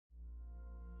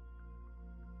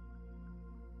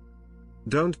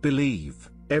Don't believe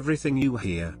everything you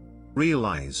hear.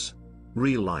 Realize.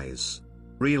 Realize.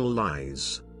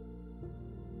 Realize.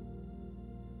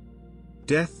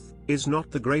 Death is not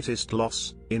the greatest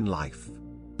loss in life.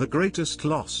 The greatest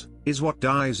loss is what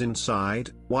dies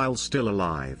inside while still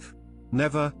alive.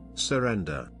 Never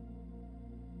surrender.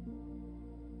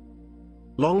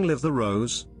 Long live the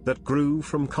rose that grew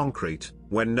from concrete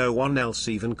when no one else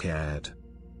even cared.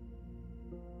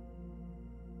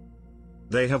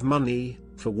 They have money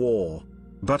for war,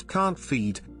 but can't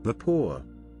feed the poor.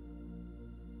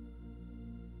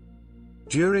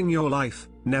 During your life,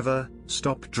 never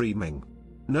stop dreaming.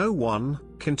 No one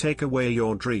can take away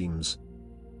your dreams.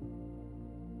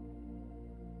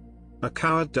 A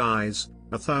coward dies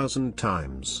 1,000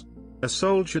 times. A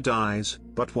soldier dies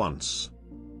but once.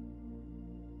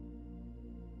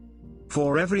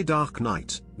 For every dark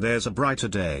night, there's a brighter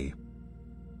day.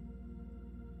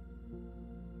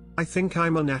 I think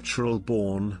I'm a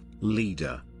natural-born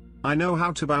leader. I know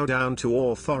how to bow down to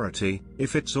authority,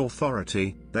 if it's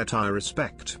authority that I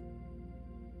respect.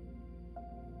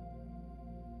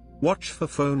 Watch for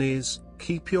phonies,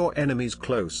 keep your enemies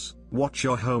close, watch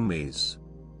your homies.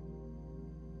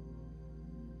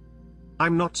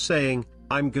 I'm not saying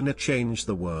I'm gonna change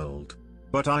the world,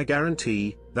 but I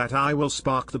guarantee that I will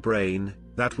spark the brain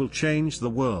that will change the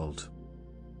world.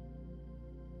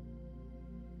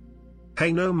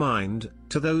 Pay no mind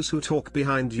to those who talk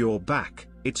behind your back.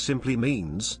 It simply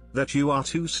means that you are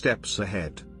 2 steps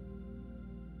ahead.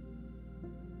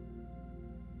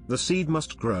 The seed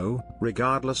must grow,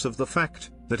 regardless of the fact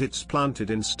that it's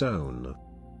planted in stone.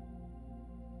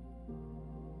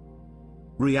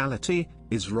 Reality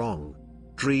is wrong.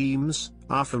 Dreams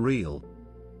are for real.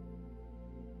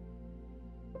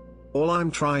 All I'm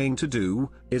trying to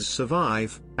do is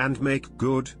survive and make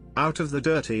good out of the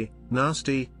dirty,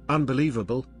 nasty,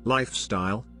 unbelievable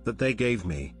lifestyle that they gave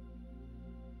me.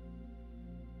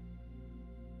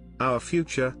 Our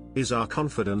future is our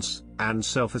confidence and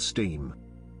self-esteem.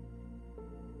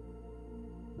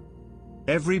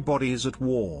 Everybody's at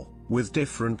war with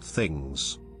different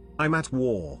things. I'm at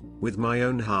war with my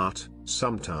own heart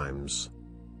sometimes.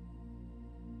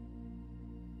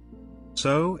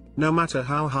 So, no matter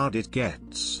how hard it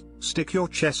gets, stick your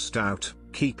chest out,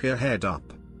 keep your head up,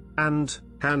 and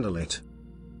handle it.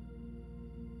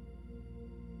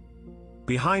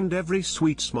 Behind every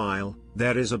sweet smile,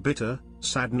 there is a bitter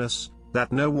sadness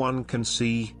that no one can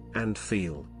see and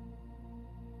feel.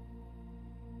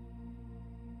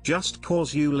 Just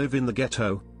cause you live in the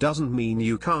ghetto doesn't mean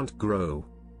you can't grow.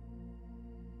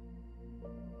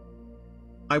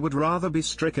 I would rather be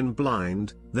stricken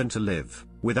blind than to live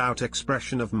without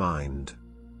expression of mind.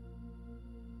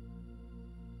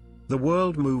 The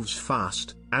world moves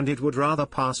fast, and it would rather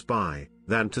pass by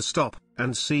than to stop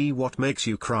and see what makes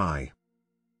you cry.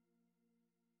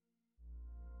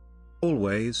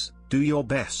 Always do your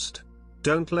best.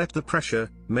 Don't let the pressure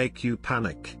make you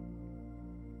panic.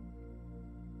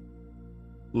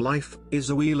 Life is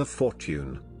a wheel of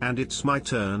fortune, and it's my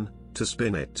turn to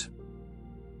spin it.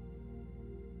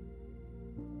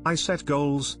 I set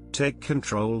goals, take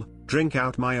control, drink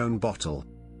out my own bottle.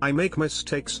 I make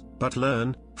mistakes, but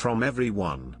learn from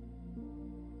everyone.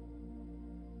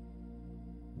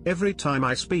 Every time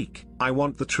I speak, I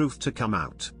want the truth to come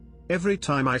out. Every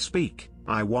time I speak,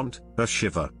 I want a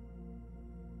shiver.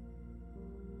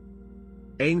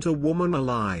 Ain't a woman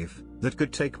alive that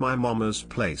could take my mama's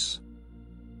place.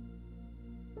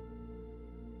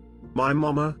 My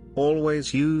mama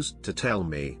always used to tell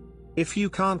me, if you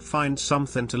can't find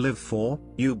something to live for,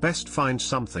 you best find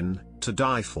something to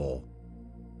die for.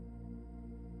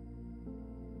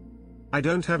 I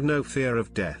don't have no fear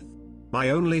of death. My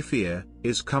only fear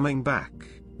is coming back,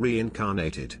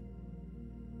 reincarnated.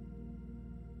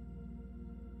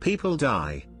 People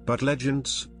die, but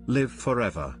legends live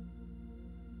forever.